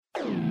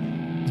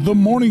The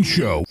morning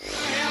show.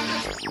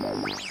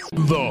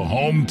 The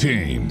home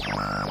team.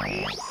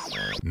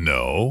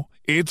 No,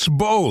 it's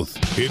both.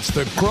 It's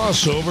the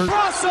crossover.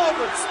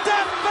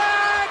 Step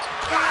back!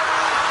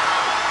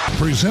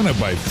 Presented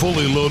by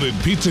Fully Loaded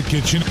Pizza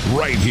Kitchen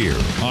right here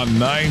on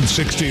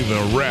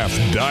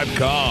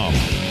 960theref.com.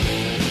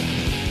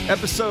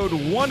 Episode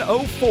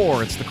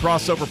 104. It's the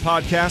crossover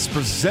podcast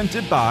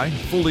presented by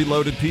Fully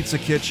Loaded Pizza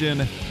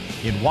Kitchen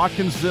in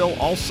Watkinsville,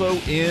 also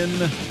in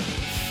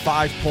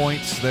 5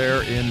 Points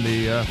there in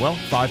the,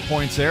 5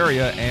 Points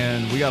area.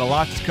 And we got a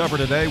lot to cover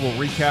today. We'll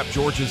recap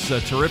Georgia's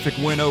terrific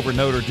win over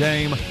Notre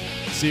Dame,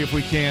 see if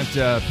we can't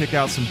pick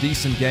out some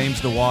decent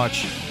games to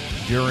watch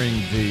during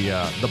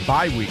the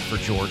bye week for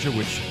Georgia,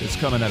 which is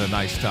coming at a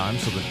nice time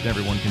so that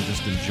everyone can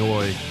just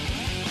enjoy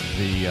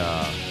the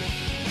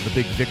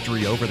big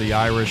victory over the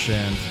Irish.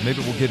 And maybe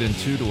we'll get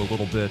into a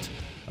little bit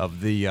of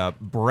the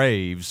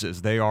Braves,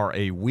 as they are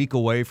a week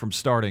away from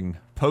starting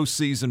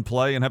postseason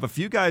play and have a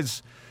few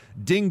guys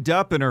dinged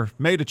up and are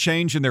made a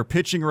change in their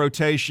pitching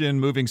rotation,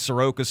 moving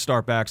Soroka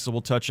start back. So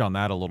we'll touch on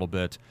that a little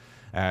bit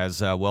as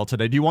well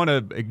today. Do you want to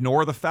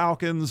ignore the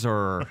Falcons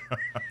or?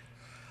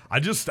 I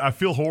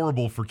feel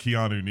horrible for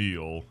Keanu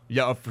Neal.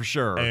 Yeah, for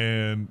sure.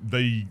 And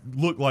they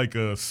look like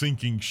a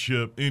sinking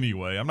ship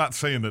anyway. I'm not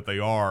saying that they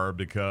are,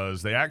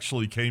 because they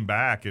actually came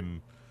back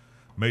and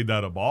made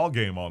that a ball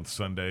game on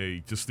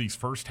Sunday. Just these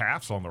first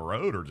halves on the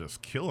road are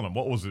just killing them.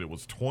 What was it? It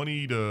was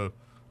 20-3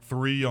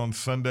 on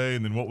Sunday,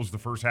 and then what was the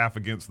first half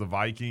against the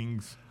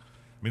Vikings?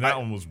 I mean, that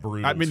one was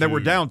brutal. I mean, they were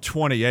down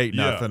 28-0.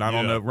 Yeah, I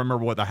don't know.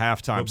 Remember what the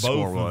halftime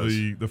score was?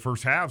 Both of the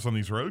first halves on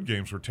these road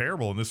games were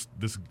terrible. And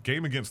this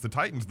game against the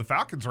Titans, the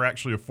Falcons are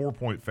actually a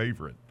 4-point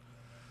favorite.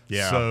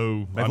 Yeah.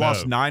 So they've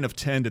lost 9 of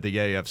 10 to the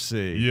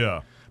AFC.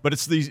 Yeah. But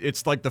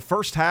it's like the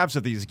first halves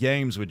of these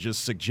games would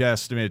just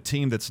suggest, a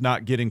team that's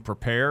not getting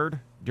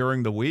prepared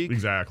during the week.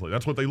 Exactly.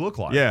 That's what they look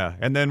like. Yeah.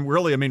 And then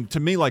really, to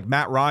me, like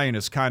Matt Ryan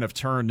has kind of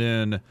turned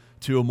in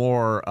to a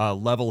more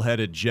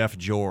level-headed Jeff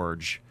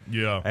George.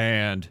 Yeah.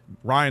 And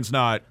Ryan's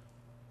not,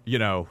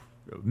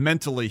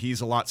 mentally he's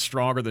a lot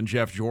stronger than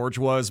Jeff George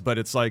was, but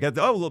it's like,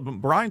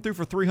 Ryan threw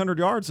for 300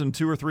 yards and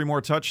 2 or 3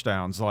 more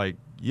touchdowns. Like,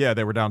 yeah,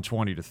 they were down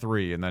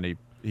 20-3, and then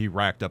he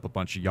racked up a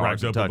bunch of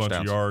yards and touchdowns. A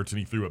bunch of yards, and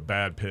he threw a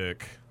bad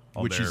pick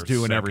on which their he's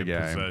doing every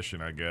second game.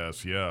 Possession, I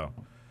guess, yeah.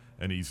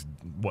 And he's,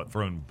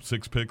 thrown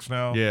 6 picks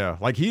now? Yeah,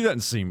 like he doesn't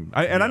seem –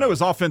 I know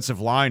his offensive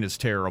line is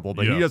terrible,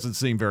 but he doesn't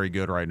seem very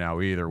good right now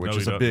either, which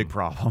is a big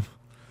problem.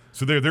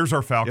 So there's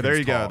our Falcons. Yeah, there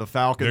you go. The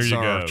Falcons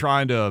are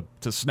trying to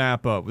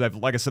snap up.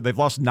 Like I said, they've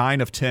lost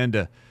 9 of 10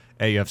 to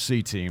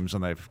AFC teams,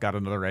 and they've got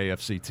another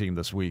AFC team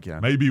this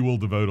weekend. Maybe we'll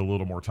devote a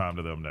little more time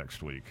to them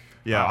next week.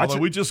 Yeah, although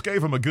we just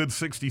gave them a good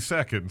 60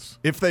 seconds.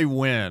 If they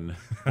win,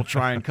 we'll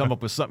try and come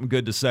up with something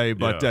good to say.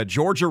 But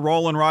Georgia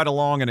rolling right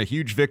along, and a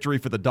huge victory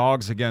for the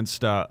Dogs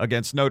against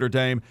Notre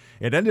Dame.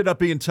 It ended up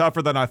being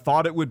tougher than I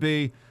thought it would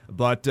be.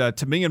 But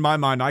to me, in my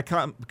mind, I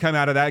come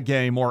out of that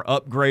game more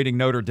upgrading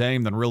Notre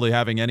Dame than really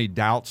having any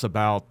doubts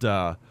about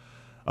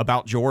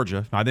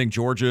Georgia. I think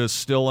Georgia is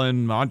still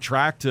on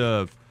track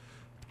to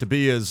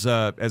be as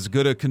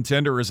good a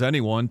contender as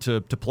anyone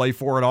to play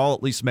for it all,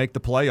 at least make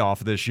the playoff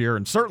this year,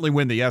 and certainly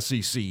win the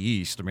SEC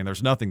East.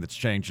 There's nothing that's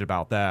changed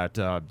about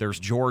that. There's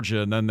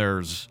Georgia, and then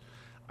there's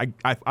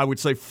I would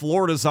say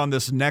Florida's on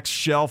this next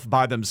shelf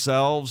by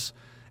themselves.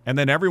 And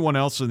then everyone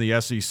else in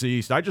the SEC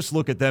East, I just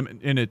look at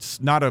them, and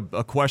it's not a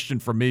question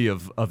for me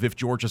of if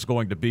Georgia's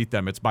going to beat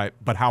them.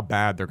 But how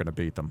bad they're going to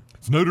beat them.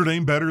 Is Notre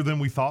Dame better than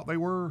we thought they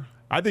were?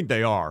 I think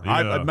they are.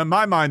 Yeah. In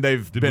my mind,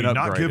 they've been upgraded. Did we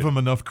not give them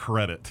enough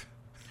credit?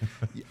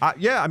 I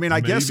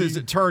guess as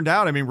it turned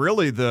out,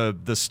 really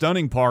the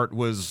stunning part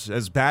was,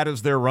 as bad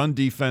as their run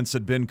defense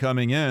had been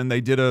coming in, they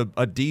did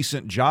a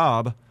decent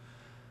job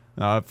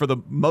for the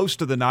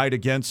most of the night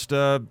against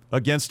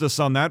us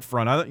on that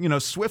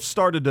front. Swift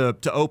started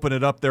to open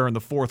it up there in the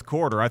fourth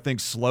quarter. I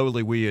think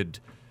slowly we had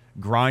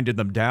grinded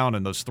them down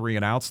in those 3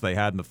 and outs they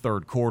had in the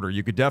third quarter.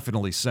 You could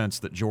definitely sense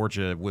that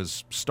Georgia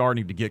was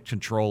starting to get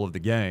control of the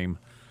game.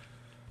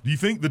 Do you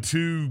think the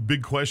 2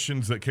 big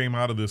questions that came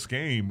out of this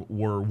game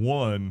were,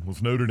 1,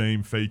 was Notre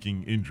Dame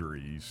faking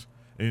injuries,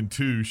 and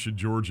 2, should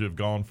Georgia have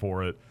gone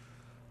for it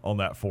on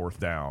that 4th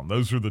down?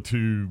 Those are the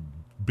 2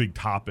 big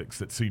topics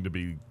that seem to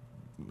be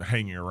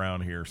hanging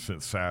around here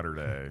since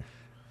Saturday.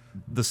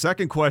 The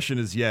second question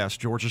is yes,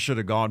 Georgia should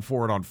have gone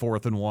for it on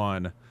 4th and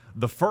 1.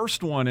 The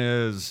first one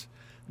is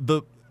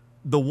the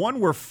one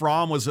where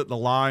Fromm was at the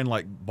line,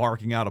 like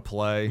barking out a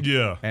play.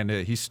 Yeah. And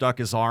he stuck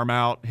his arm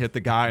out, hit the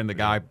guy, and the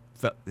guy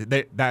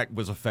that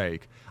was a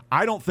fake.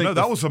 I don't think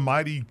that was a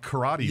mighty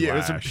karate Yeah,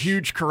 lash. It was a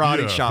huge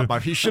karate shot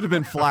by. He should have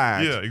been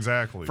flagged. Yeah,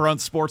 exactly. For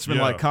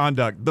unsportsmanlike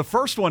conduct. The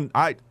first one,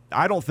 I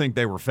don't think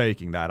they were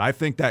faking that. I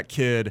think that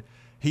kid,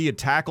 he had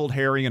tackled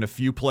Harrigan a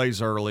few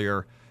plays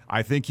earlier.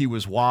 I think he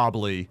was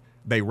wobbly.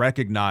 They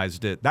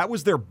recognized it. That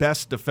was their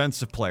best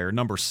defensive player,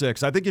 number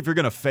 6. I think if you're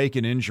going to fake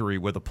an injury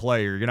with a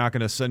player, you're not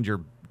going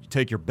to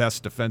take your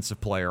best defensive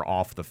player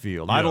off the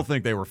field. Yeah. I don't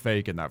think they were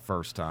faking that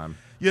first time.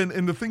 Yeah,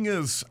 and the thing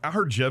is, I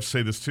heard Jeff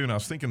say this too, and I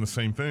was thinking the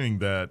same thing,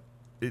 that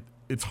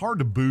it's hard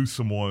to boo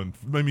someone.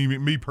 I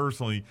mean, me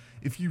personally,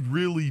 if you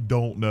really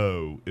don't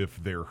know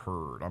if they're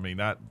hurt. I mean,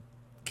 that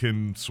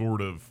can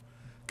sort of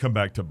come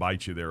back to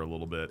bite you there a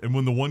little bit. And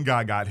when the one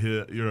guy got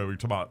hit, you're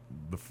talking about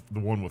the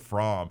one with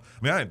Fromm.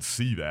 I mean, I didn't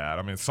see that.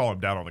 I mean, I saw him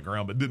down on the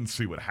ground, but didn't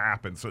see what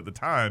happened. So at the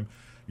time,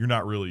 you're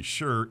not really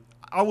sure.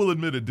 I will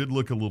admit it did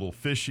look a little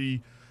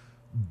fishy,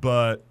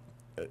 but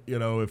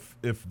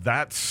if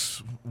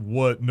that's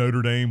what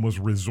Notre Dame was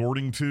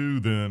resorting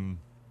to, then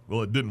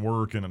well, it didn't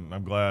work, and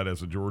I'm glad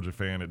as a Georgia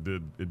fan it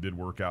did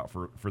work out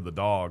for the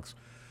Dogs.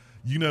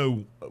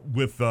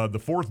 With the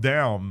fourth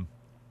down,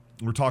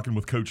 we're talking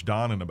with Coach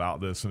Donnan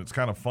about this, and it's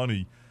kind of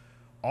funny.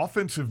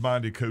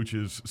 Offensive-minded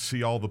coaches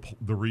see all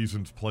the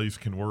reasons plays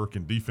can work,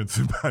 and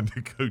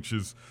defensive-minded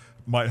coaches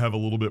might have a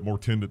little bit more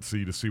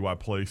tendency to see why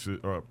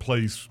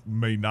plays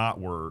may not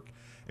work.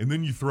 And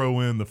then you throw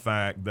in the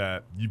fact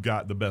that you've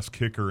got the best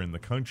kicker in the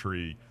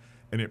country,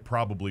 and it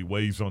probably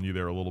weighs on you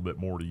there a little bit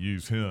more to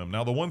use him.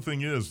 Now, the one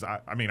thing is, I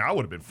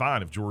would have been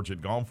fine if Georgia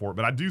had gone for it,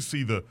 but I do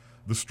see the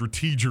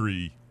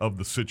strategery of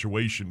the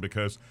situation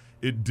because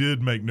it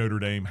did make Notre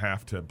Dame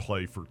have to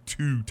play for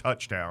 2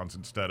 touchdowns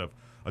instead of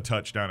a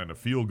touchdown and a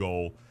field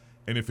goal.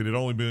 And if it had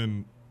only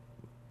been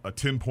a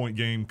 10-point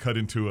game cut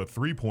into a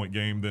 3-point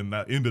game, then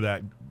that into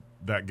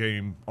that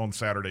game on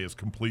Saturday is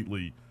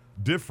completely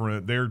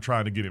different. They're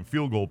trying to get in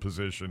field goal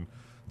position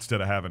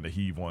instead of having to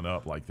heave one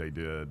up like they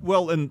did.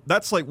 Well, and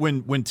that's like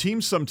when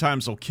teams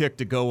sometimes will kick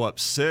to go up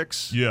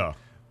 6. Yeah.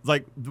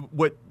 Like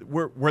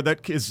where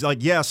that is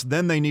like, yes,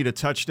 then they need a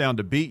touchdown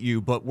to beat you,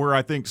 but where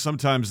I think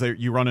sometimes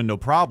you run into a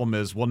problem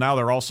is, well, now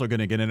they're also going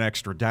to get an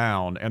extra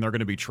down and they're going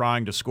to be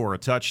trying to score a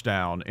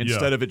touchdown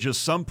instead of at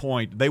just some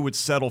point they would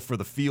settle for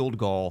the field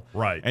goal,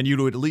 right? And you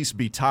would at least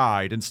be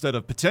tied instead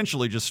of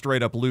potentially just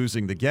straight up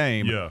losing the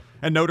game. Yeah.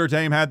 And Notre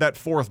Dame had that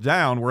fourth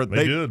down where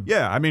they did.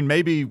 Yeah, I mean,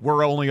 maybe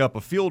we're only up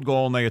a field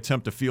goal and they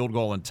attempt a field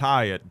goal and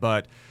tie it,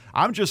 but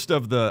I'm just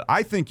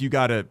I think you've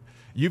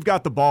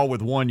got the ball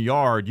with 1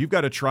 yard. You've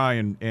got to try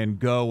and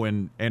go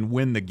and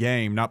win the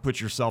game, not put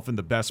yourself in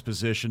the best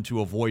position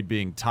to avoid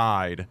being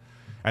tied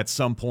at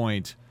some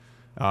point,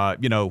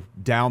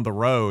 down the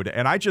road.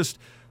 And I just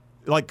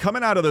like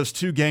coming out of those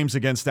 2 games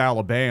against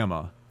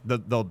Alabama,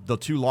 the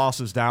 2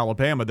 losses to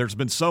Alabama. There's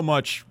been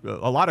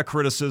a lot of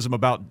criticism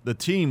about the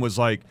team was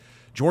like,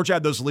 Georgia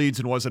had those leads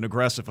and wasn't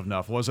aggressive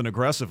enough.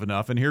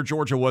 And here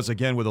Georgia was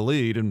again with a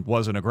lead and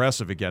wasn't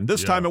aggressive again.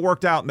 This time it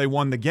worked out and they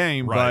won the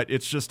game, right. But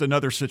it's just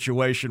another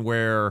situation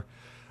where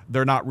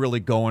they're not really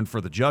going for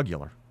the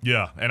jugular.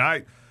 Yeah, and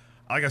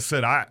like I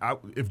said,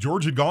 if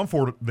Georgia had gone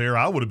for it there,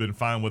 I would have been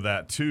fine with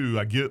that too.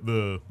 I get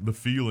the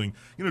feeling.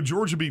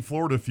 Georgia beat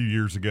Florida a few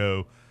years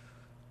ago.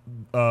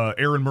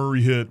 Aaron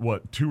Murray hit,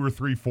 2 or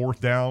 3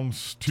 fourth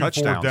downs? 2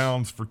 fourth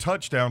downs for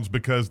touchdowns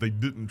because they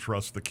didn't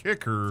trust the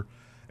kicker.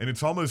 And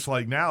it's almost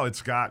like now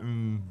it's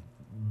gotten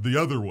the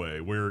other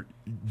way where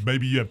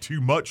maybe you have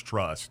too much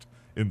trust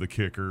in the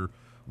kicker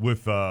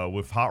with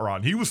Hot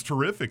Rod. He was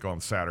terrific on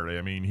Saturday.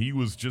 I mean, he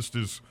was just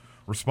as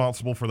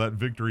responsible for that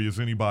victory as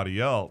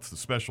anybody else. The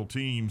special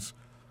teams,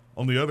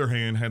 on the other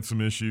hand, had some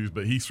issues,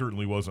 but he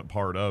certainly wasn't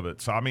part of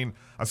it. So, I mean,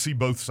 I see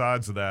both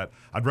sides of that.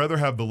 I'd rather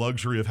have the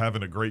luxury of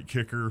having a great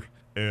kicker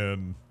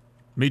and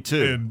me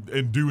too,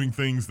 and doing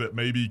things that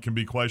maybe can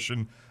be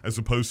questioned as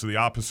opposed to the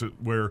opposite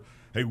where –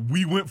 hey,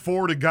 we went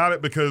forward and got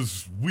it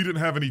because we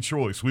didn't have any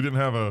choice. We didn't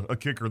have a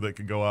kicker that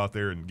could go out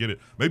there and get it.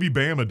 Maybe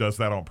Bama does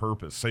that on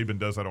purpose. Saban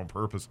does that on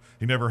purpose.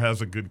 He never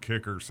has a good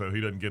kicker, so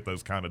he doesn't get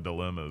those kind of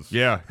dilemmas.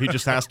 Yeah, he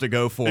just has to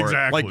go for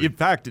exactly. it. Like, in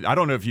fact, I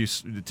don't know if you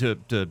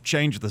to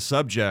change the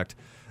subject,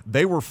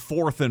 they were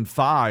 4th and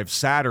 5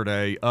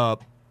 Saturday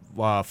up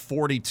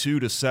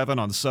 42-7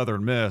 on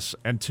Southern Miss,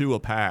 and Tua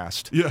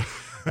passed. Yeah.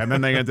 And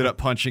then they ended up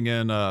punching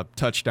in a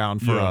touchdown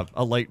for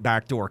a late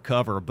backdoor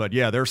cover. But,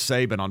 yeah, they're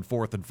Saban on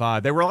 4th and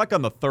 5. They were like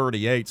on the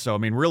 38, so, I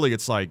mean, really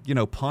it's like,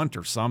 punt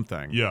or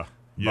something. Yeah.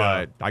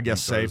 But I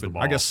guess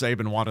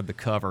Saban wanted the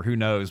cover. Who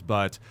knows?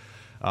 But,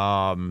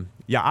 I'm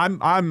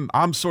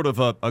sort of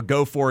a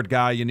go-for-it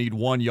guy. You need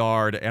 1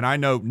 yard. And I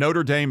know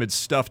Notre Dame had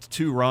stuffed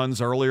 2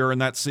 runs earlier in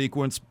that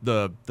sequence,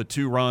 the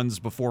 2 runs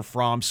before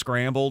Fromm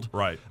scrambled.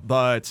 Right.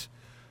 But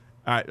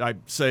I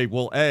say,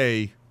 well,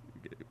 A,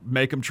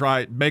 make them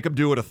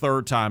do it a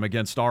third time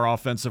against our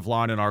offensive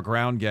line and our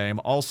ground game.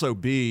 Also,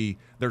 B,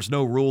 there's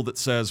no rule that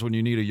says when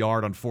you need a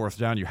yard on 4th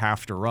down, you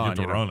have to run.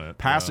 You have to run it.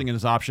 Passing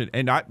is an option.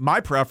 And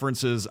my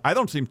preference is I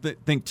don't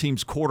think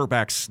teams'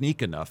 quarterbacks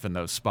sneak enough in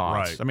those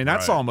spots. Right, I mean,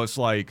 that's almost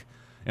like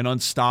an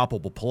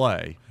unstoppable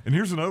play. And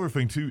here's another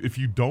thing, too. If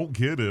you don't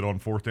get it on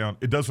 4th down,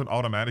 it doesn't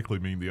automatically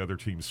mean the other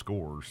team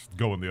scores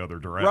going the other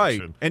direction. Right.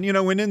 And,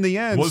 and in the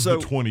end. Was the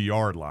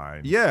 20-yard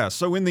line. Yeah.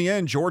 So in the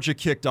end, Georgia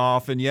kicked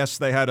off, and yes,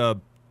 they had a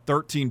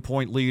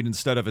 13-point lead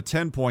instead of a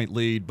 10-point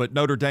lead, but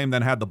Notre Dame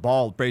then had the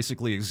ball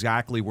basically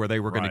exactly where they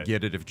were going to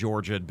get it if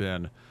Georgia had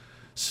been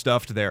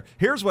stuffed there.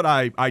 Here's what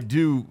I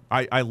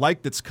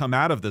like that's come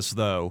out of this,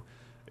 though,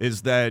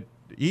 is that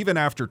even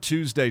after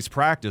Tuesday's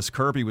practice,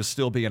 Kirby was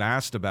still being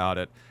asked about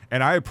it.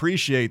 And I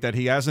appreciate that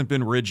he hasn't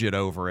been rigid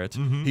over it.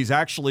 Mm-hmm. He's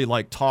actually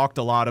talked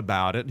a lot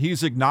about it.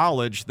 He's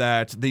acknowledged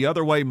that the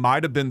other way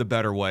might have been the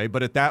better way,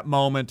 but at that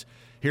moment,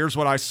 here's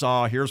what I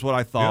saw, here's what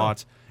I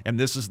thought, and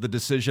this is the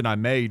decision I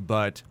made.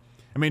 But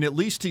I mean, at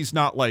least he's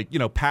not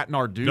Pat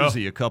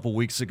Narduzzi a couple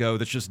weeks ago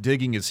that's just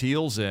digging his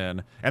heels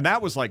in. And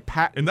that was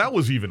Pat. And that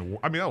was even,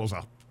 that was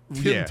a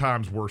 10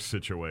 times worse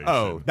situation.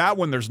 Oh, that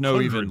one there's no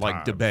even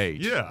times.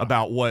 Debate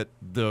about what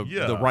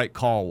the right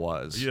call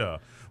was. Yeah.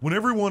 When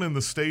everyone in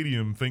the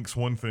stadium thinks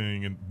one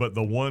thing, but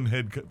the one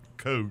head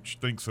coach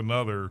thinks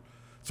another,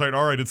 it's like,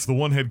 all right, it's the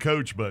one head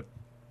coach, but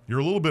you're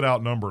a little bit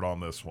outnumbered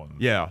on this one.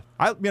 Yeah.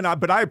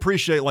 But I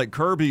appreciate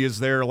Kirby is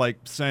there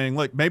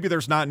saying, maybe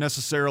there's not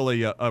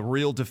necessarily a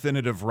real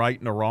definitive right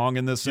and a wrong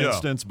in this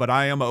instance, but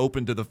I am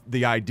open to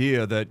the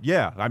idea that,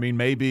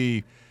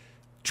 maybe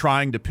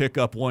trying to pick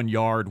up 1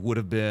 yard would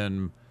have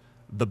been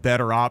the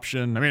better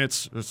option. I mean,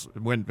 it's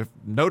if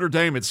Notre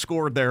Dame had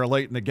scored there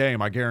late in the game,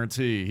 I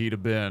guarantee he'd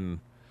have been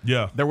 –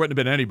 there wouldn't have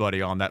been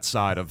anybody on that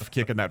side of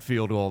kicking that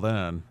field goal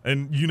then.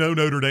 And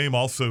Notre Dame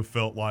also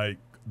felt like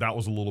that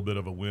was a little bit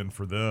of a win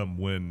for them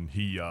when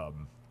he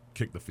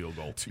kicked the field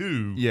goal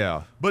too.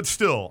 Yeah. But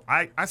still,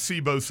 I see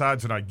both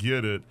sides and I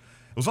get it.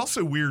 It was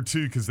also weird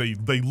too because it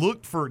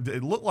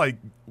looked like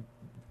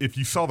if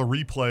you saw the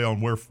replay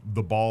on where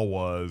the ball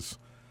was,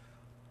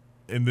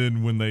 and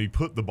then when they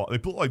put the ball, they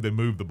looked like they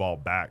moved the ball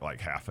back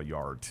half a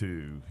yard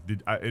too.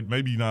 It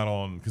maybe not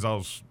on because I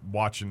was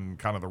watching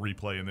kind of the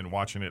replay and then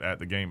watching it at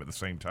the game at the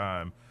same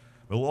time.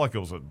 It looked like it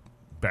was a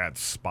bad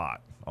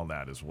spot on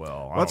that as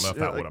well. I don't know if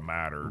that would have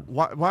mattered.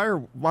 Why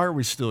are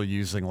we still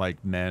using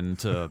men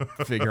to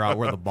figure out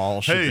where the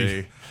ball should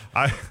be?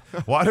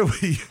 Why do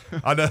we?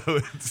 I know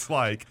it's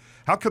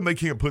how come they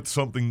can't put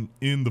something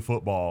in the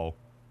football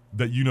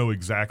that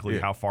exactly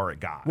how far it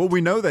got? Well, we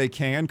know they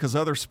can because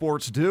other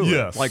sports do.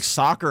 Yes.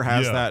 Soccer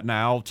has that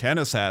now.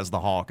 Tennis has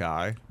the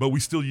Hawkeye. But we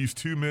still use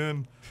 2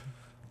 men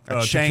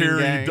chain to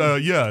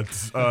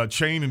carry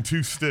chain and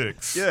 2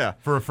 sticks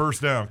for a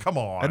first down. Come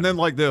on. And then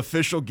the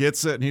official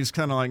gets it and he's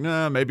kind of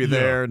nah, maybe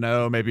there,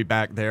 no, maybe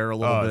back there a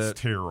little bit.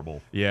 It's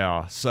terrible.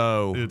 Yeah,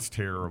 so it's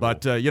terrible.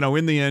 But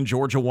in the end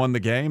Georgia won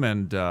the game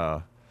and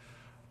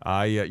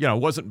it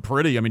wasn't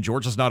pretty. I mean,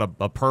 Georgia's not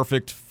a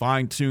perfect,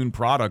 fine-tuned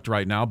product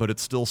right now, but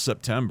it's still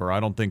September. I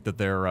don't think that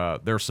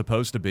they're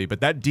supposed to be.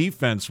 But that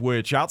defense,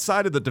 which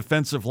outside of the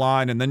defensive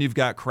line, and then you've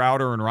got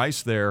Crowder and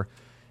Rice there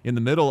in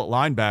the middle at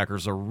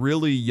linebackers, a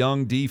really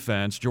young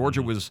defense.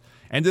 Georgia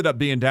ended up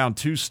being down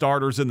 2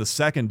 starters in the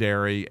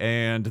secondary,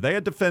 and they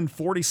had to defend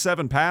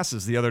 47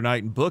 passes the other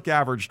night, and Book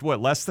averaged,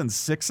 less than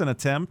 6 an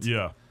attempt?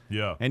 Yeah.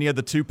 And he had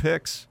the 2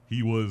 picks?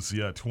 He was,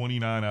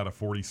 29 out of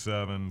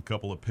 47,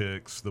 couple of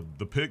picks. The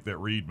pick that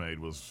Reed made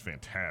was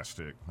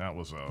fantastic. That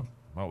was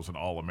an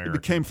All-American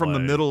It came from the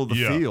middle of the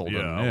field.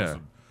 Yeah, that was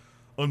an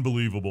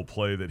unbelievable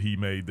play that he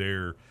made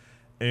there.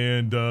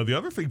 And the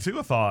other thing, too,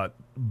 I thought,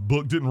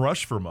 Book didn't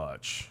rush for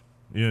much.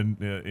 And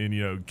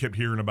kept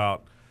hearing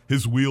about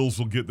his wheels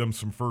will get them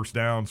some first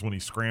downs when he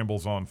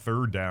scrambles on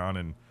 3rd down.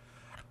 And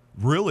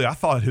really, I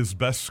thought his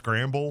best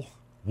scramble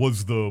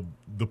was the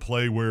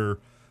play where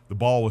the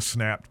ball was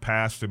snapped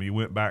past him. He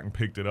went back and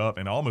picked it up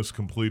and almost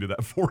completed that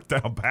 4th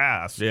down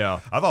pass.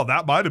 Yeah. I thought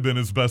that might have been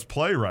his best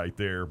play right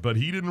there, but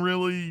he didn't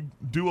really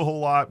do a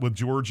whole lot with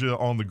Georgia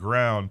on the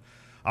ground.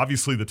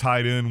 Obviously, the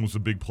tight end was a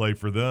big play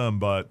for them,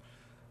 but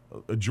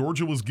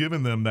Georgia was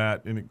giving them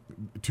that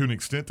to an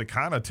extent to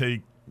kind of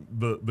take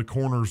the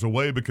corners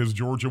away because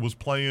Georgia was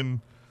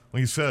playing,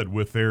 like you said,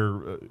 with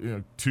their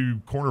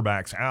 2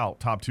 cornerbacks out,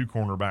 top 2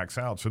 cornerbacks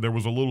out. So there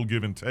was a little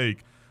give and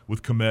take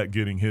with Kmet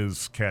getting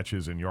his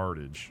catches and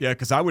yardage. Yeah,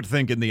 because I would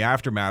think in the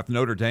aftermath,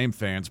 Notre Dame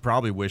fans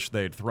probably wish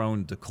they'd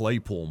thrown to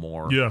Claypool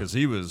more. Yeah. Because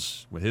he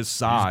was, with his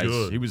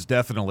size, he was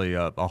definitely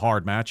a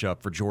hard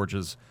matchup for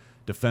Georgia's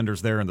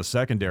defenders there in the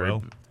secondary.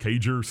 Well,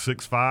 Cager,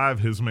 6'5",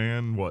 his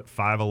man,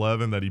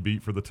 5'11", that he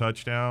beat for the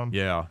touchdown?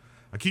 Yeah.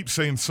 I keep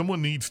saying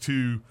someone needs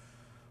to,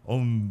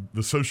 on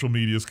the social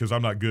medias, because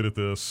I'm not good at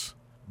this,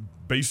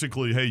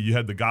 basically, hey, you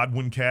had the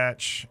Godwin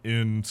catch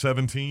in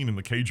 17 and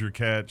the Cager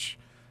catch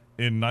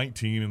in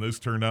 19, and those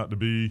turned out to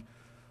be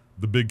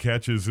the big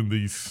catches in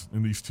these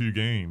 2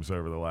 games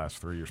over the last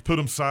 3 years. Put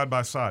them side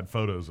by side,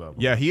 photos of them.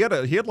 Yeah, he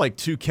had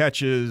 2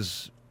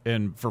 catches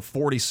and for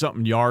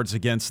 40-something yards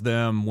against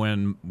them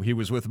when he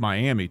was with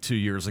Miami 2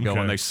 years ago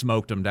when they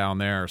smoked him down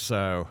there.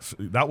 So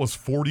that was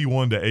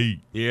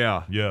 41-8.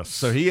 Yeah. Yes.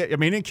 So he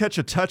didn't catch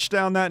a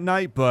touchdown that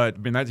night, but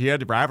he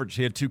had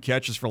 2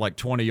 catches for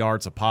 20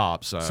 yards a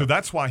pop. So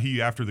that's why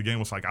he after the game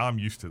was like, I'm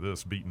used to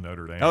this beting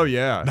Notre Dame. Oh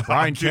yeah. No,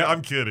 I'm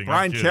kidding.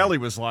 Brian Kelly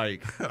was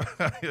like,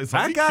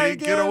 that guy again?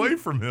 Get away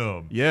from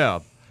him. Yeah.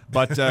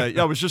 But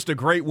it was just a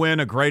great win,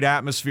 a great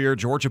atmosphere.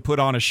 Georgia put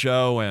on a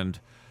show, and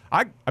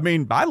I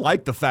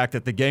like the fact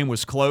that the game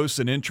was close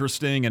and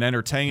interesting and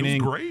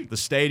entertaining. It was great. The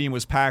stadium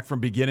was packed from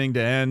beginning to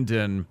end,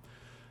 and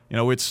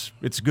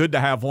it's good to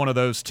have one of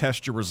those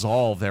test your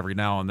resolve every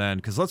now and then.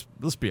 Because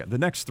let's be the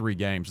next 3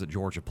 games that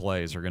Georgia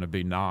plays are going to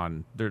be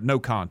there are no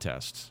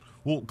contests.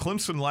 Well,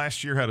 Clemson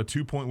last year had a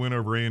 2-point win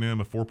over A&M,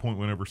 a 4-point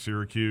win over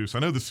Syracuse. I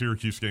know the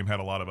Syracuse game had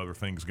a lot of other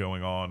things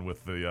going on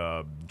with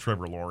the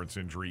Trevor Lawrence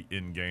injury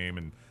in game,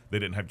 and they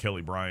didn't have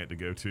Kelly Bryant to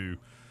go to.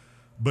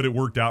 But it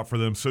worked out for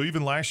them. So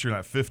even last year,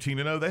 at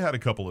 15-0, they had a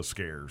couple of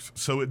scares.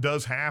 So it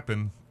does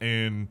happen.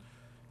 And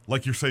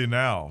like you're saying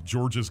now,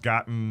 Georgia's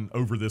gotten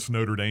over this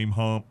Notre Dame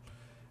hump.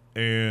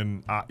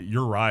 And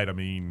you're right. I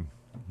mean,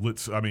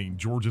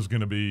 Georgia's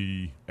going to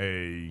be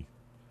they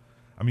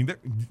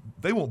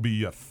won't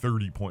be a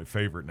 30-point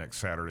favorite next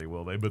Saturday,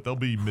 will they? But they'll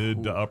be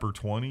mid to upper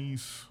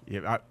 20s.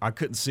 Yeah, I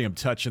couldn't see them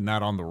touching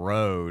that on the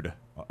road.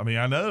 I mean,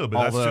 I know,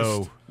 but although that's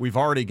just we've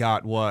already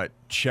got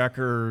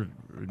Checker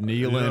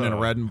kneeling in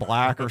red and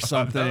black or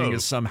something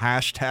is some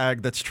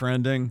hashtag that's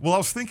trending. Well, I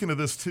was thinking of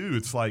this too.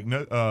 It's like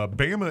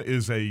Bama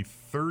is a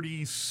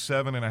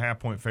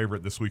 37.5-point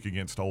favorite this week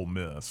against Ole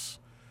Miss.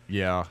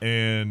 Yeah.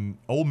 And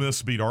Ole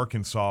Miss beat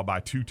Arkansas by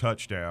 2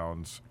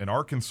 touchdowns, and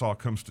Arkansas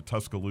comes to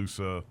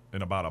Tuscaloosa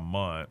in about a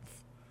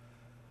month.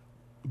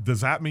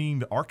 Does that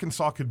mean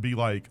Arkansas could be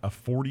like a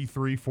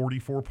 43,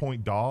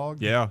 44-point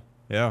dog? Yeah.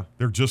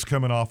 They're just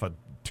coming off a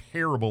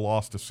terrible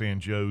loss to San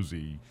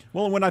Jose.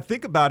 Well, when I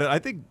think about it, I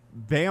think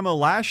Bama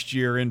last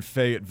year in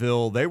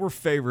Fayetteville, they were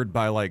favored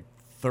by like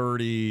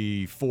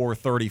 34,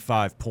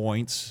 35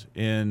 points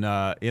in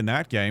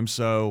that game.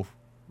 So,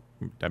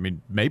 I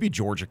mean, maybe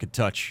Georgia could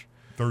touch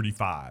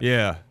 35.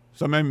 Yeah.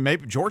 So I mean,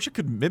 maybe Georgia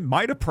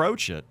might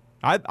approach it.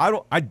 I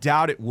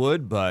doubt it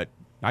would, but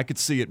I could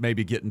see it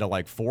maybe getting to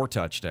like 4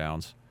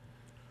 touchdowns.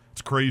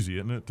 It's crazy,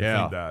 isn't it? To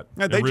think that.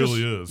 Yeah, it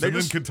really is. And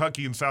then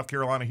Kentucky and South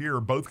Carolina here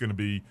are both going to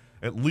be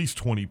at least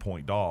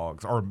 20-point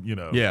dogs, or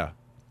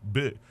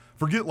big.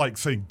 Forget like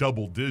saying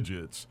double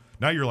digits.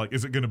 Now you're like,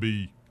 is it going to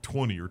be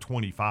 20 or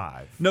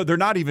 25? No, they're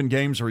not even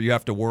games where you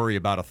have to worry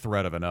about a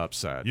threat of an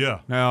upset.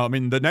 Yeah. Now, I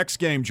mean, the next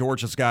game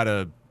Georgia's got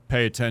to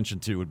pay attention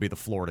to would be the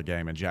Florida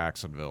game in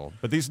Jacksonville.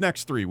 But these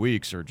next 3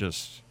 weeks are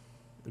just.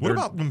 What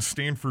about when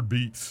Stanford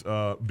beat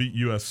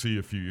USC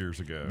a few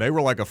years ago? They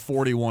were like a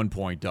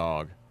 41-point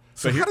dog.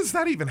 So how does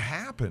that even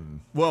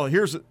happen? Well,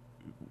 here's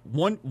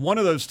one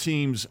of those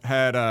teams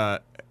had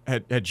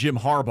Jim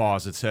Harbaugh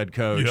as its head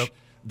coach. Yep.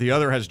 The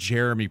other has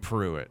Jeremy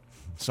Pruitt.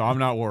 So I'm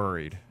not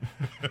worried.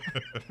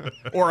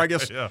 Or I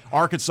guess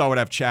Arkansas would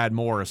have Chad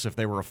Morris if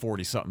they were a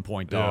 40-something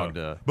point dog.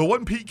 Yeah. But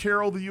wasn't Pete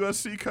Carroll the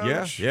USC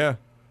coach? Yeah.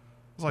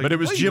 Like, but it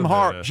was Jim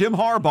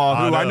Harbaugh,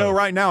 who I know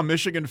right now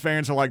Michigan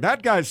fans are like,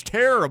 that guy's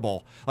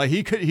terrible. Like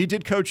he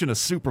did coach in a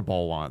Super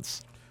Bowl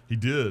once. He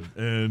did,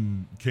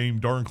 and came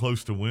darn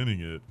close to winning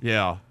it.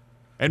 Yeah.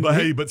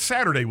 But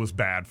Saturday was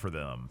bad for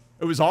them.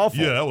 It was awful.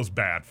 Yeah, that was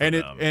bad for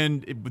them.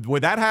 And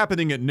with that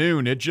happening at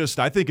noon,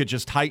 I think it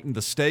just heightened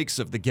the stakes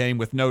of the game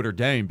with Notre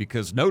Dame,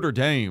 because Notre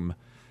Dame,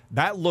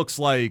 that looks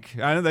like,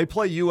 I know they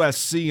play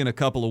USC in a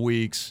couple of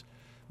weeks,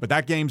 but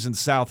that game's in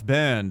South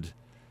Bend.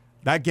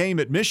 That game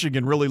at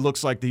Michigan really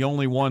looks like the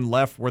only one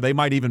left where they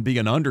might even be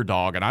an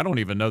underdog, and I don't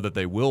even know that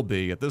they will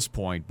be at this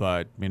point.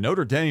 But, I mean,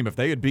 Notre Dame, if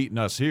they had beaten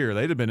us here,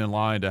 they'd have been in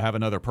line to have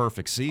another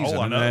perfect season.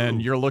 Oh, I know. And then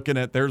you're looking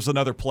at, there's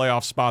another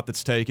playoff spot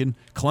that's taken.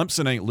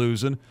 Clemson ain't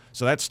losing,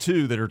 so that's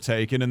 2 that are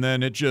taken. And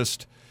then it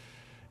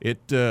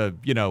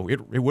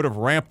would have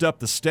ramped up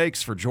the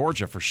stakes for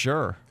Georgia for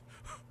sure.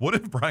 What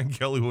if Brian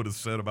Kelly would have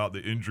said about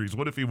the injuries?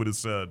 What if he would have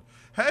said,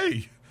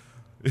 hey,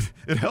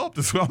 it helped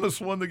us. We almost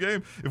won the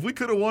game. If we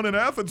could have won in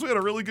Athens, we had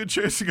a really good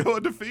chance to go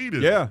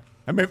undefeated. Yeah.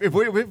 I mean,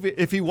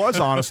 if he was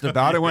honest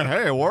about it, went,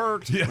 hey, it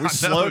worked. Yeah, we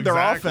slowed their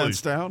offense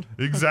down.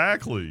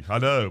 Exactly. I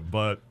know.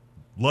 But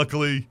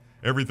luckily,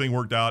 everything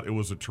worked out. It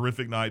was a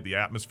terrific night. The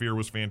atmosphere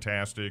was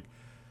fantastic.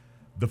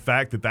 The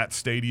fact that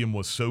stadium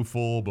was so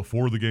full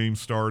before the game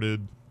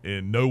started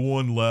and no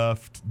one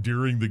left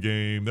during the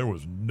game, there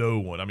was no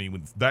one. I mean,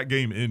 when that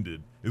game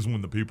ended is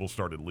when the people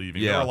started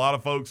leaving. Yeah. There were a lot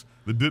of folks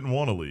that didn't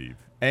want to leave.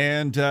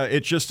 And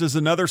it just is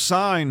another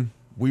sign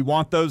we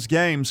want those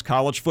games.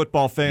 College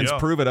football fans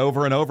prove it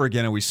over and over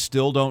again, and we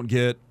still don't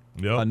get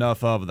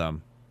enough of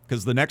them.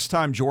 Because the next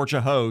time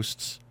Georgia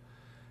hosts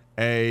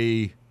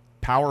a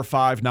Power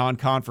 5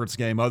 non-conference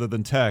game other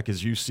than Tech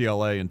is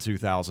UCLA in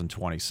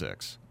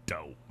 2026.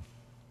 Dope.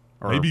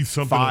 Or maybe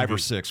something 5 or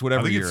 6,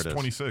 whatever year it is. I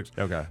think it's 26.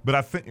 Okay. But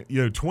I think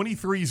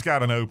 23's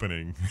got an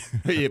opening.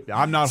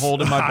 I'm not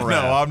holding my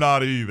breath. No, I'm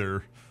not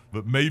either.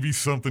 But maybe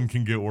something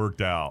can get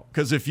worked out.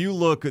 Because if you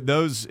look at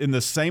those in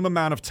the same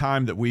amount of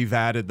time that we've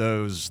added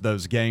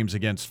those games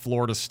against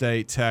Florida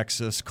State,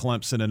 Texas,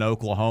 Clemson, and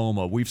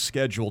Oklahoma, we've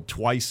scheduled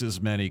twice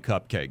as many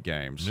cupcake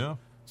games. Yeah.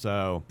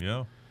 So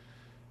yeah,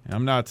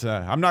 I'm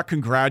not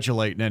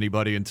congratulating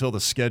anybody until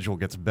the schedule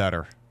gets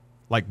better,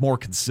 like more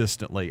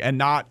consistently, and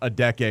not a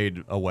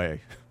decade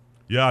away.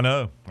 Yeah, I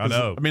know.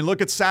 I mean,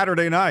 look at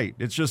Saturday night.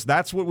 It's just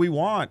that's what we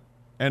want.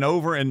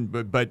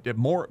 But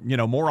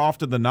more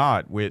often than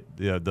not, with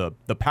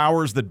the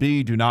powers that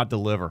be do not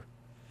deliver.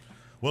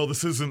 Well,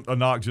 this isn't a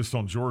knock just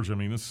on Georgia. I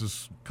mean, this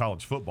is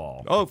college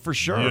football. Oh, for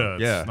sure.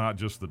 Yeah, it's not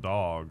just the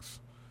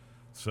dogs.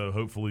 So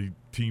hopefully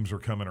teams are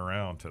coming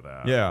around to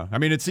that. Yeah, I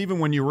mean, it's even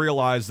when you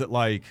realize that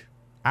like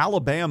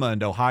Alabama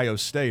and Ohio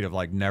State have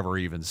like never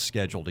even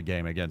scheduled a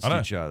game against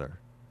each other.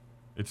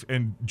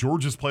 And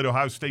Georgia's played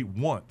Ohio State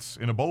once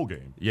in a bowl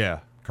game. Yeah.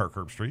 Kirk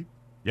Herbstreit.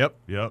 Yep.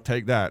 Yep.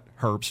 Take that,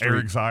 Herbstreit.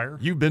 Eric Zier.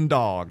 You've been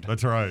dogged.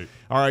 That's right.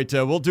 All right,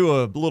 we'll do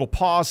a little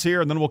pause here,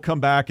 and then we'll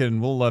come back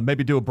and we'll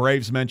maybe do a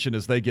Braves mention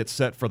as they get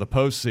set for the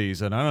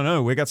postseason. I don't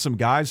know. We got some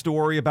guys to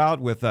worry about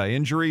with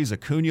injuries.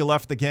 Acuna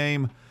left the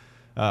game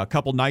a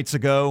couple nights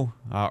ago,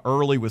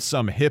 early with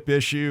some hip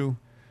issue.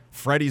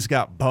 Freddie's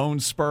got bone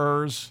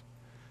spurs.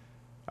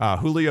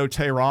 Julio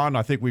Teheran,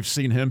 I think we've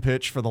seen him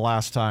pitch for the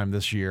last time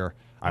this year.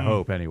 I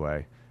hope,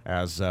 anyway,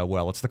 as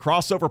well. It's the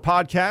Crossover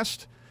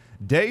Podcast.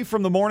 Dave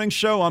from the Morning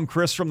Show. I'm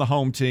Chris from the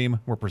Home Team.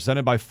 We're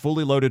presented by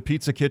Fully Loaded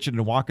Pizza Kitchen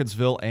in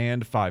Watkinsville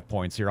and 5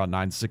 Points here on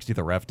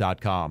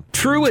 960theref.com.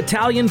 True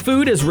Italian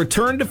food has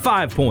returned to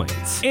 5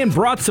 Points and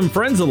brought some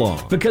friends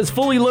along because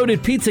Fully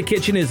Loaded Pizza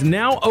Kitchen is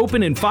now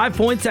open in 5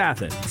 Points,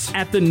 Athens.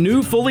 At the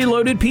new Fully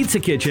Loaded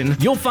Pizza Kitchen,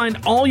 you'll find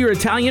all your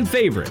Italian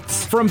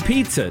favorites, from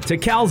pizza to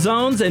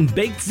calzones and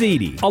baked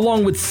ziti,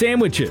 along with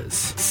sandwiches,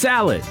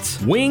 salads,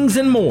 wings,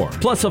 and more,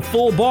 plus a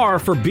full bar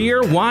for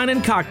beer, wine,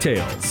 and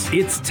cocktails.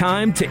 It's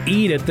time to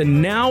eat at the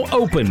now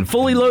open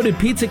Fully Loaded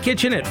Pizza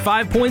Kitchen at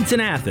 5 Points in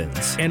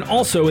Athens, and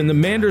also in the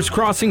Manders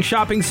Crossing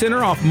Shopping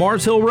Center off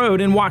Mars Hill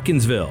Road in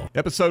Watkinsville.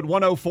 Episode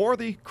 104,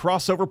 the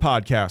Crossover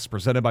Podcast,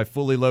 presented by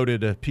Fully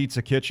Loaded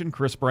Pizza Kitchen.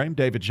 Chris Brame,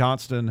 David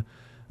Johnston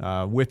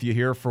with you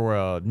here for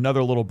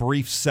another little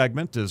brief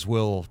segment as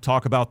we'll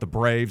talk about the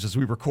Braves. As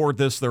we record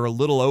this, they're a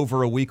little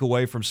over a week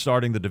away from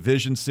starting the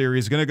division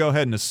series. Going to go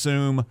ahead and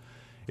assume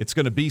it's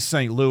going to be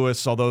St.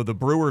 Louis, although the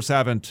Brewers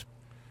haven't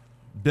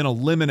been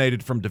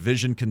eliminated from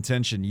division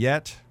contention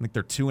yet. I think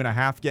they're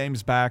 2.5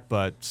 games back,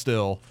 but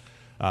still,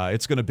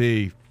 it's going to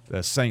be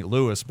St.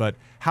 Louis. But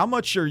how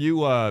much are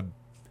you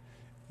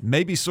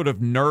maybe sort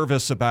of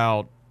nervous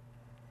about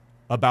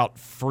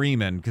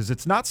Freeman? Because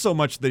it's not so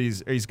much that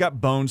he's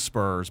got bone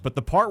spurs, but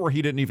the part where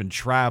he didn't even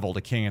travel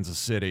to Kansas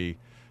City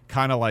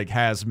kind of like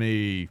has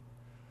me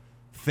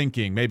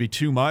thinking maybe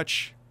too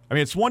much. I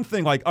mean, it's one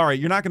thing like, all right,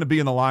 you're not going to be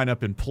in the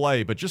lineup and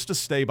play, but just to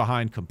stay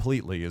behind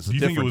completely is a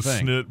different thing. Do you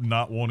think it was Snit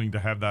not wanting to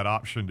have that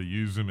option to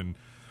use him and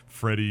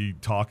Freddie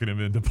talking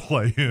him into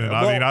playing?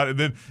 Well,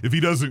 then if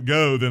he doesn't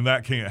go, then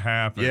that can't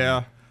happen.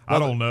 Yeah. I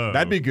don't know.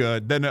 That'd be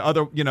good. Then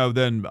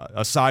then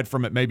aside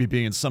from it maybe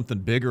being something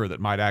bigger that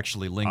might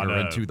actually linger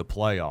into the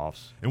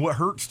playoffs. And what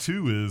hurts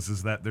too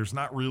is that there's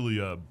not really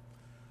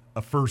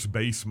a first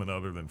baseman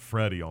other than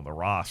Freddie on the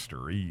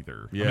roster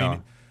either. Yeah. I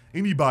mean,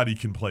 anybody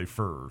can play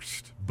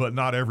first, but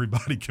not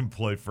everybody can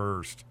play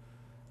first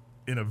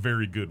in a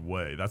very good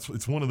way.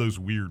 It's one of those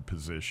weird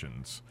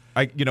positions.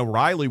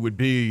 Riley would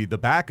be the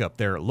backup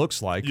there, it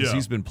looks like, because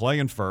he's been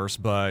playing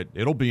first, but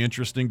it'll be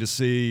interesting to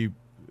see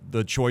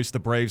the choice the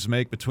Braves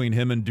make between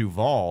him and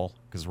Duvall,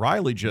 because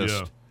Riley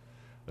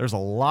there's a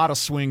lot of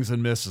swings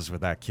and misses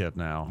with that kid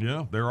now.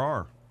 Yeah, there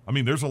are. I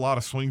mean, there's a lot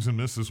of swings and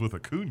misses with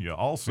Acuna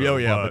also. Oh,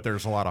 yeah, but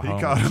there's a lot of homers.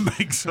 He kind of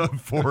makes up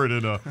for it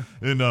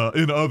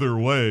in other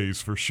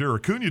ways, for sure.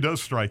 Acuna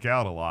does strike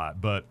out a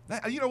lot, but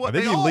you know what?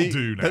 They all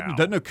do now.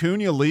 Doesn't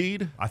Acuna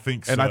lead? I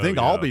think so, and I think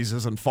Albies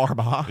isn't far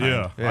behind.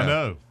 Yeah.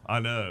 I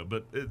know.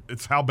 But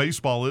it's how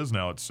baseball is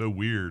now. It's so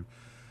weird.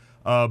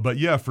 But,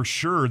 yeah, for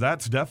sure,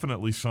 that's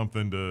definitely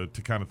something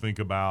to kind of think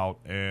about.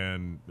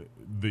 And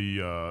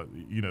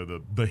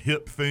the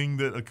hip thing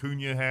that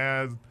Acuna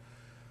had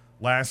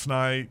last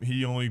night,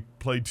 he only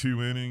played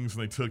 2 innings,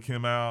 and they took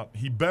him out.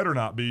 He better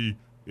not be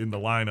in the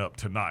lineup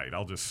tonight.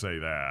 I'll just say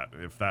that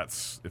if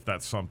that's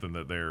something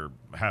that they're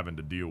having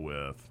to deal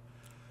with.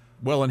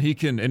 Well, and he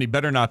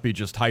better not be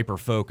just hyper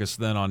focused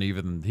then on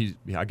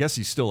I guess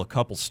he's still a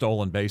couple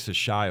stolen bases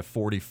shy of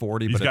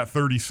 40-40. He's got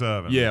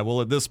 37. Yeah,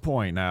 well, at this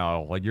point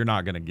now, like, you're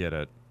not going to get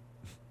it.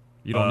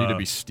 You don't need to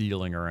be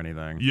stealing or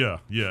anything. Yeah,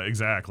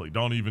 exactly.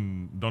 Don't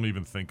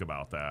even think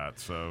about that.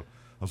 So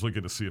I was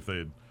looking to see if they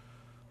had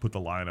put the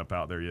lineup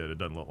out there yet. It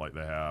doesn't look like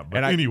they have.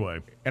 But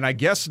anyway. And I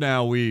guess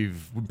now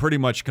we've pretty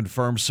much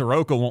confirmed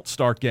Soroka won't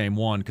start Game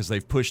 1 because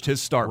they've pushed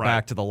his start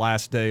back to the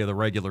last day of the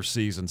regular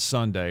season,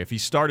 Sunday. If he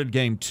started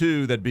Game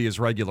 2, that'd be his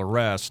regular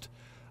rest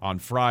on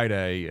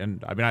Friday.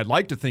 And, I mean, I'd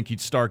like to think he'd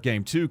start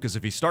Game 2 because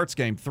if he starts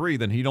Game 3,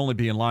 then he'd only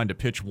be in line to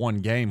pitch 1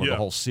 game of the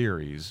whole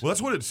series. Well,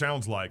 that's what it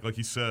sounds like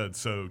you said.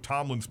 So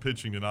Tomlin's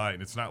pitching tonight,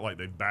 and it's not like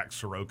they backed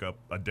Soroka up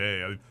a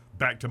day. I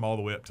backed him all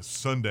the way up to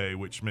Sunday,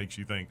 which makes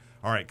you think,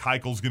 all right,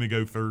 Keuchel's going to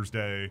go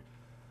Thursday,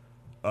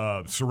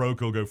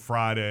 Soroka will go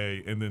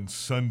Friday, and then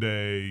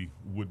Sunday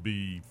would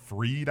be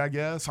Fried, I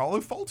guess. Although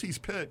Fulte's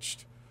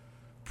pitched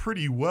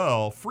pretty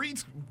well.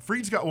 Fried's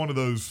got one of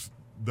those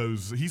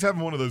he's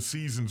having one of those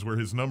seasons where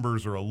his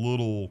numbers are a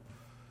little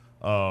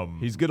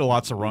he's getting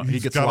lots of run. He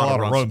gets got a lot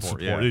of run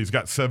support. Yeah. He's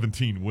got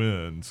 17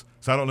 wins.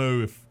 So I don't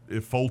know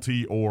if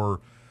Fulte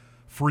or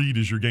Fried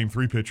is your Game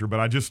 3 pitcher, but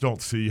I just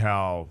don't see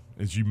how,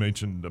 as you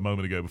mentioned a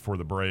moment ago before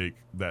the break,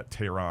 that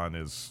Teheran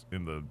is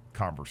in the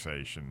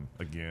conversation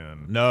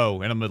again.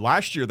 No, and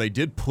last year they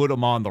did put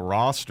him on the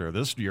roster.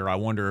 This year I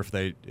wonder if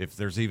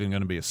there's even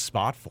going to be a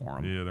spot for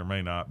him. Yeah, there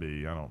may not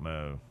be. I don't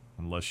know,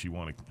 unless you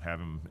want to have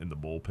him in the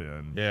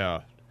bullpen.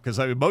 Yeah, because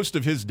most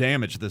of his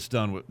damage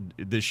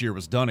this year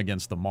was done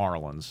against the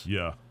Marlins.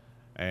 Yeah.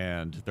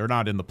 and they're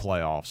not in the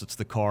playoffs. It's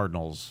the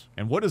Cardinals.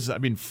 And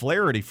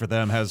Flaherty for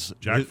them has –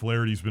 Jack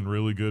Flaherty's been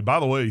really good.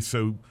 By the way,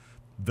 so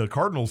the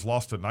Cardinals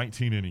lost a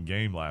 19-inning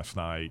game last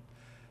night,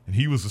 and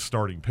he was a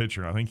starting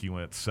pitcher, and I think he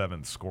went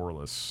 7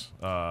 scoreless.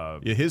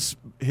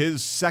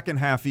 His second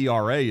half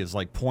ERA is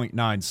like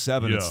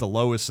 .97. Yeah. It's the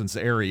lowest since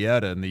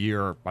Arrieta in the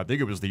year – I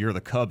think it was the year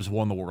the Cubs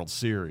won the World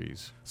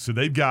Series. So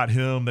they've got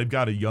him. They've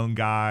got a young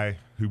guy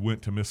who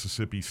went to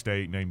Mississippi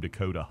State named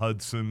Dakota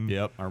Hudson.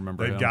 Yep, I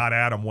remember him. They've got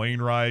Adam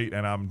Wainwright,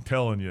 and I'm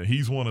telling you,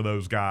 he's one of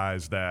those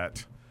guys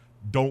that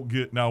don't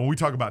get – now, when we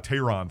talk about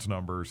Tehran's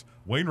numbers,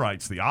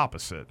 Wainwright's the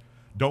opposite.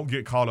 Don't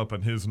get caught up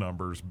in his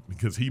numbers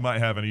because he might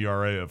have an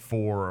ERA of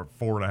 4 or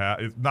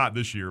 4.5. Not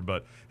this year,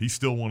 but he's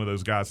still one of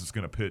those guys that's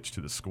going to pitch to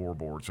the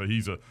scoreboard. So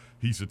he's a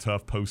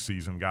tough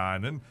postseason guy.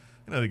 And then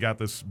they got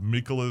this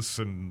Mikolas,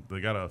 and they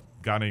got a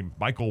guy named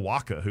Michael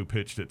Waka who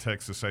pitched at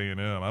Texas A&M.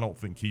 I don't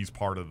think he's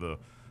part of the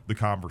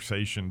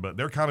conversation, but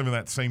they're kind of in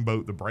that same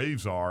boat the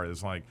Braves are.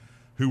 Is like,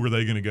 who are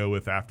they going to go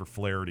with after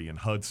Flaherty and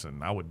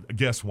Hudson? I would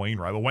guess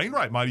Wainwright. But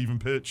Wainwright might even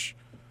pitch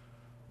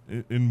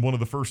in one of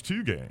the first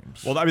 2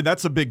 games. Well,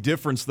 that's a big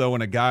difference, though,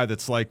 in a guy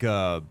that's like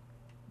a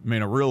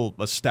real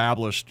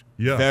established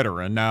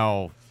veteran.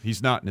 Now,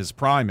 he's not in his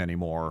prime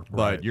anymore,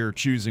 but you're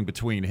choosing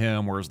between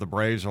him, whereas the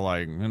Braves are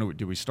like,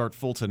 do we start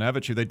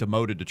Fultonevich, who they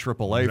demoted to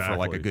AAA for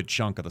like a good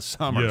chunk of the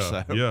summer?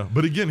 Yeah.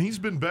 But again, he's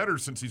been better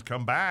since he's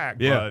come back.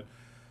 Yeah. But,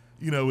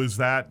 is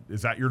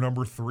that your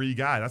number 3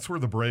 guy? That's where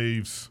the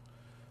Braves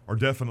are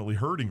definitely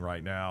hurting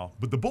right now.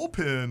 But the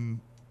bullpen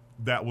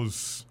that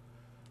was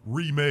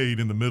remade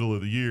in the middle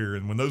of the year,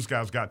 and when those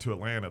guys got to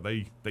Atlanta,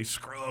 they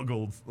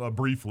struggled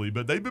briefly,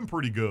 but they've been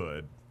pretty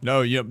good.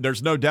 No,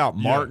 there's no doubt.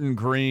 Martin,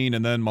 Green,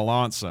 and then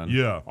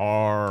Melanson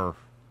are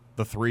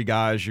the 3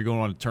 guys you're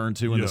going to turn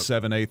to in the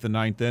 7th, 8th, and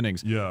 9th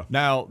innings. Yeah.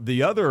 Now,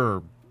 the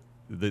other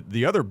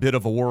bit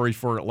of a worry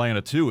for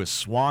Atlanta, too, is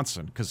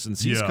Swanson, because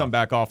since he's come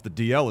back off the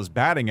DL, his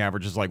batting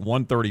average is like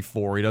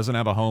 134. He doesn't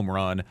have a home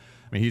run. I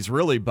mean, he's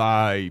really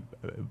by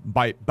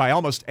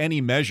almost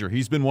any measure,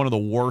 he's been one of the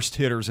worst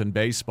hitters in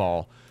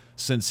baseball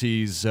since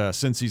he's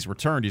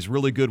returned. He's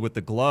really good with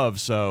the glove.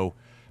 So,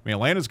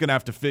 Atlanta's going to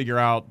have to figure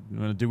out,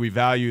 do we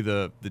value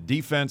the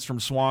defense from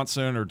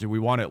Swanson, or do we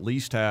want to at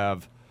least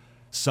have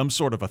some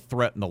sort of a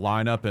threat in the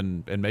lineup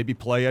and maybe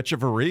play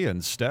Echeverria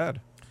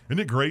instead? Isn't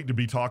it great to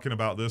be talking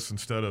about this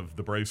instead of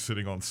the Braves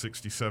sitting on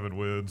 67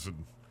 wins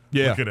and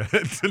looking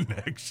ahead to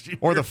next year?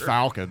 Or the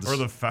Falcons. Or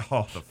the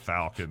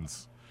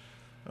Falcons.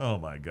 Oh,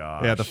 my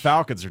gosh. Yeah, the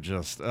Falcons are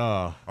just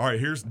All right,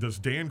 does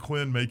Dan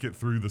Quinn make it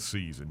through the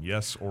season,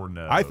 yes or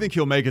no? I think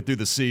he'll make it through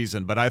the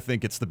season, but I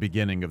think it's the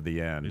beginning of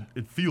the end.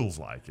 It feels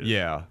like it.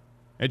 Yeah.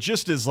 It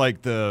just is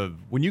like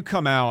when you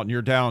come out and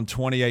you're down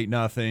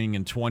 28-0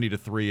 and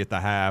 20-3 at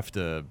the half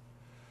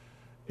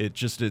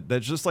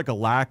there's just like a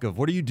lack of,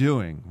 what are you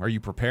doing? Are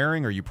you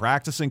preparing? Are you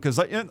practicing? Because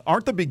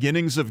aren't the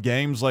beginnings of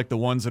games like the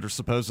ones that are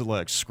supposedly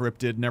like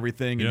scripted and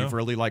everything, and you've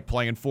really like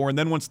playing for, and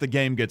then once the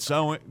game gets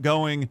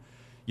going,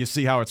 you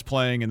see how it's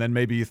playing, and then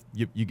maybe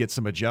you get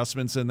some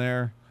adjustments in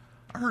there.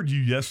 I heard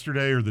you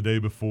yesterday or the day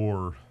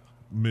before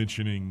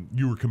mentioning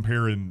you were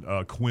comparing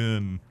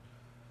Quinn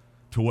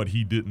to what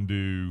he didn't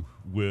do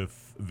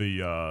with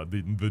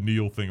the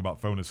Neal thing about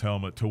throwing his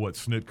helmet to what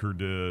Snitker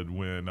did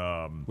when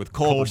with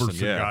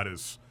Culberson got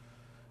his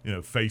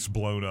face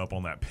blown up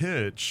on that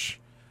pitch.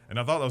 And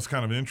I thought that was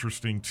kind of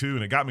interesting too,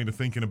 and it got me to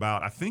thinking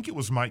about, I think it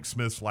was Mike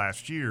Smith's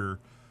last year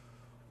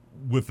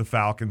with the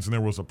Falcons, and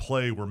there was a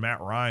play where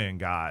Matt Ryan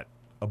got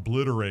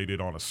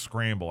obliterated on a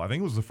scramble. I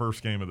think it was the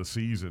first game of the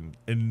season,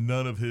 and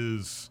none of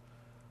his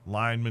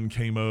linemen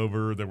came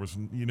over. There was,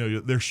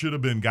 there should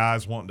have been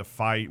guys wanting to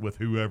fight with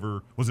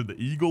whoever. Was it the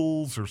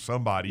Eagles or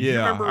somebody?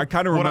 Yeah, I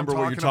kind of remember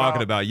what you're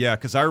talking about. Yeah,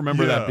 because I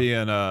remember that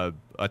being a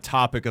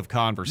topic of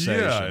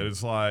conversation. Yeah,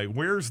 it's like,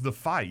 where's the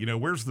fight?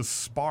 Where's the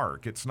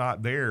spark? It's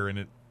not there,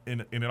 and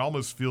it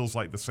almost feels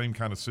like the same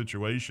kind of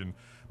situation.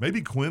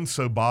 Maybe Quinn's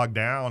so bogged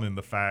down in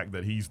the fact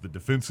that he's the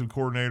defensive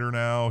coordinator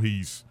now.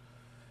 He's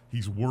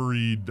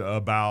worried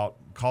about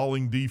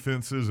calling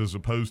defenses as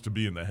opposed to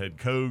being the head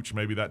coach.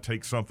 Maybe that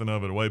takes something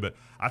of it away. But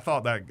I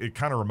thought that it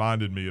kind of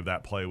reminded me of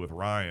that play with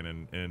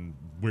Ryan and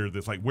where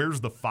this, like, where's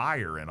the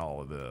fire in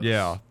all of this?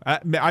 Yeah,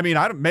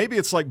 maybe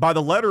it's like by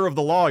the letter of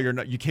the law,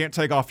 you can't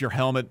take off your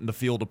helmet in the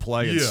field of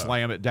play and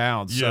slam it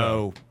down.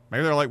 So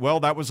maybe they're like, well,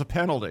 that was a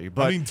penalty.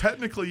 But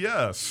technically,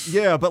 yes.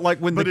 Yeah, but like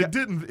when it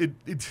didn't.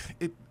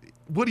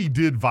 What he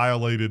did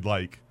violated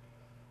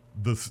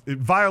it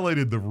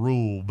violated the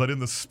rule, but in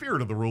the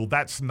spirit of the rule,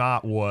 that's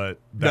not what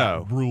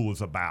that rule is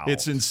about.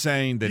 It's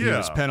insane that he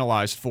was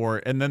penalized for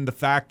it. And then the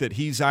fact that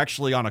he's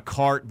actually on a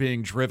cart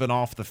being driven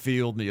off the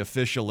field, and the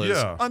official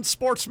is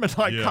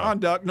unsportsmanlike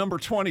conduct, number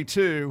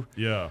 22.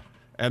 Yeah.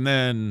 And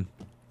then,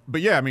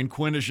 but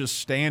Quinn is just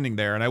standing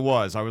there, and I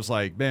was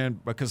like, man,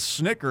 because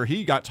Snitker,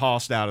 he got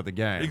tossed out of the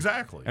game.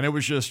 Exactly. And it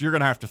was just, you're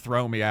going to have to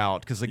throw me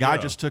out, because the guy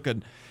just took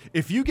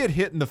if you get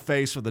hit in the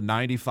face with a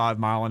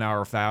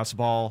 95-mile-an-hour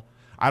fastball,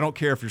 I don't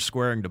care if you're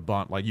squaring to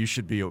bunt. Like, you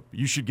should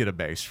get a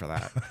base for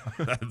that.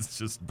 That's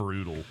just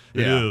brutal.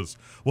 It is.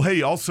 Well,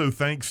 hey, also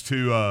thanks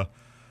to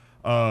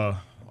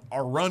our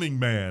running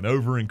man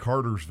over in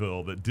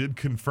Cartersville that did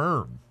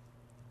confirm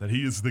that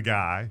he is the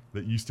guy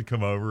that used to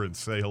come over and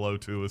say hello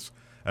to us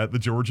at the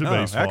Georgia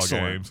baseball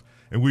games.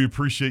 And we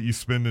appreciate you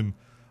spending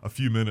a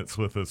few minutes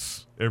with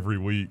us every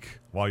week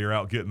while you're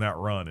out getting that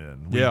run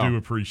in. We do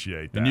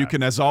appreciate that. And you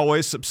can, as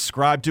always,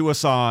 subscribe to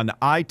us on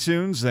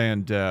iTunes,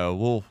 and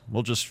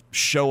we'll just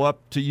show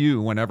up to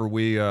you whenever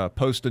we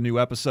post a new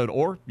episode,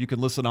 or you can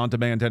listen on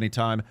demand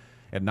anytime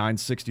at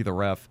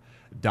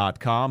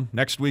 960theref.com.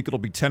 Next week it'll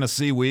be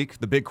Tennessee week.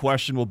 The big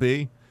question will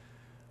be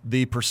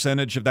the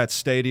percentage of that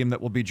stadium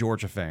that will be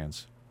Georgia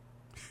fans.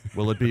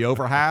 Will it be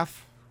over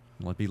half?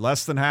 Will it be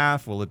less than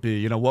half? Will it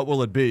be, what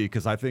will it be?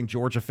 Because I think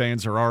Georgia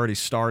fans are already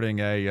starting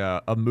a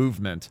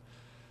movement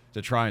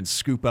to try and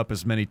scoop up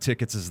as many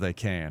tickets as they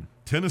can.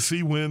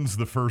 Tennessee wins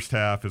the first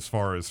half as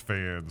far as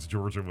fans.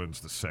 Georgia wins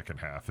the second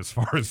half as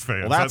far as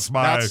fans. Well, that's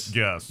my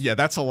guess. Yeah,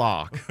 that's a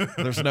lock.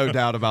 There's no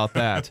doubt about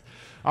that.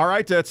 All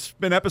right, that's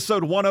been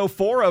episode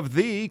 104 of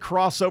the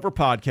Crossover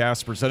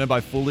Podcast, presented by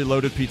Fully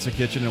Loaded Pizza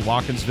Kitchen in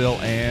Watkinsville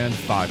and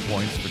 5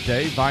 Points. For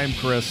Dave, I am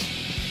Chris.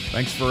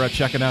 Thanks for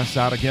checking us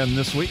out again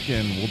this week,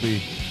 and we'll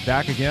be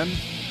back again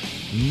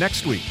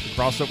next week. The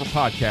Crossover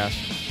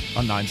Podcast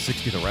on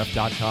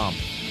 960theref.com.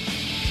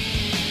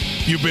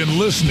 You've been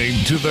listening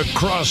to The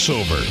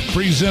Crossover,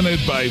 presented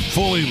by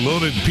Fully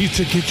Loaded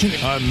Pizza Kitchen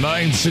on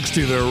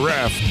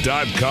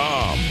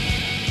 960theref.com.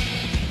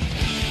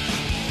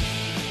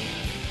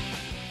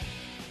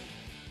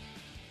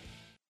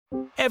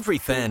 Every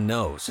fan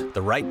knows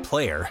the right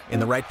player in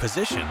the right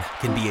position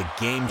can be a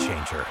game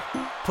changer.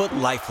 Put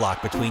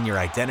LifeLock between your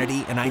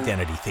identity and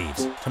identity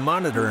thieves to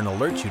monitor and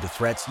alert you to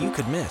threats you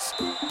could miss.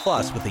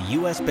 Plus, with a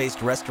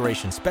U.S.-based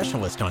restoration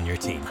specialist on your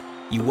team,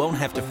 you won't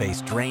have to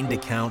face drained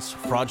accounts,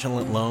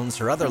 fraudulent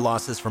loans, or other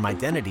losses from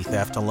identity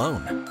theft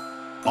alone.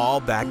 All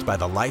backed by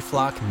the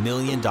LifeLock $1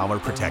 Million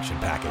Protection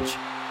Package.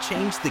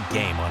 Change the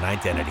game on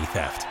identity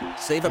theft.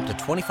 Save up to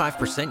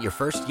 25% your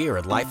first year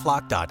at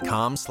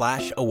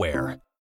LifeLock.com/aware.